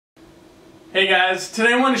Hey guys,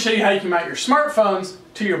 today I want to show you how you can mount your smartphones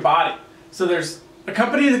to your body. So there's a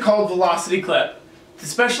company called Velocity Clip that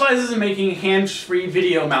specializes in making hands-free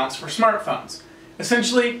video mounts for smartphones.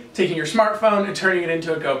 Essentially, taking your smartphone and turning it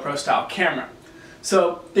into a GoPro style camera.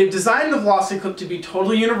 So they've designed the Velocity Clip to be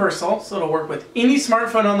totally universal, so it'll work with any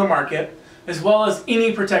smartphone on the market, as well as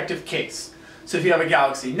any protective case. So if you have a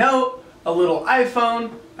Galaxy Note, a little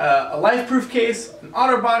iPhone, a LifeProof case, an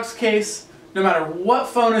Otter Box case, no matter what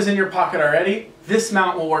phone is in your pocket already, this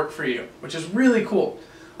mount will work for you, which is really cool.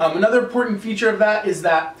 Another important feature of that is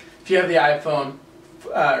that if you have the iPhone,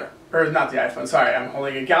 or not the iPhone, sorry, I'm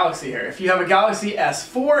holding a Galaxy here. If you have a Galaxy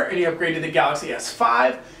S4 and you upgrade to the Galaxy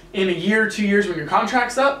S5 in a year or 2 years when your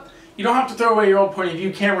contract's up, you don't have to throw away your old point of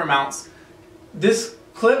view camera mounts. This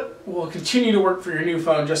clip will continue to work for your new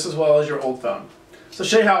phone just as well as your old phone. So I'll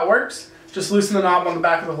show you how it works. Just loosen the knob on the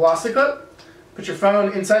back of the Velocity Clip, put your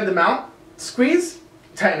phone inside the mount, squeeze,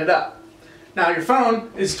 tighten it up. Now your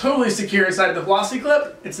phone is totally secure inside the Velocity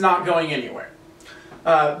Clip. It's not going anywhere.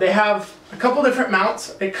 They have a couple different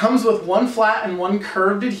mounts. It comes with one flat and one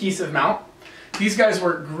curved adhesive mount. These guys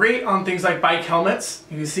work great on things like bike helmets.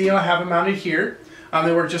 You can see I have them mounted here.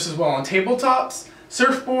 They work just as well on tabletops,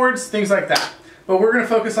 surfboards, things like that. But what we're going to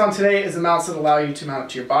focus on today is the mounts that allow you to mount it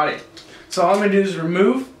to your body. So all I'm going to do is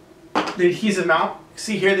remove the adhesive mount.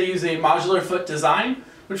 See here they use a modular foot design,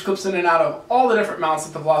 which clips in and out of all the different mounts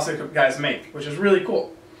that the Velocity Clip guys make, which is really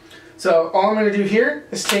cool. So all I'm going to do here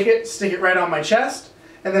is take it, stick it right on my chest,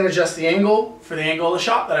 and then adjust the angle for the angle of the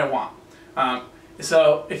shot that I want.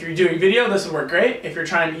 So if you're doing video, this would work great. If you're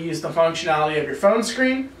trying to use the functionality of your phone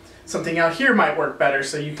screen, something out here might work better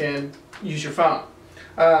so you can use your phone.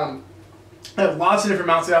 I have lots of different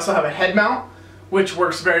mounts. They also have a head mount, which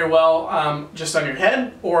works very well just on your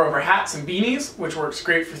head or over hats and beanies, which works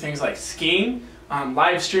great for things like skiing,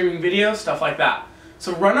 live streaming video, stuff like that.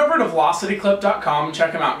 So run over to velocityclip.com and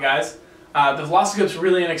check them out, guys. The Velocity Clip's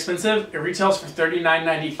really inexpensive. It retails for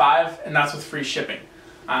 $39.95, and that's with free shipping.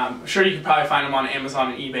 I'm sure you could probably find them on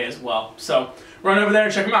Amazon and eBay as well. So run over there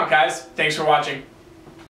and check them out, guys. Thanks for watching.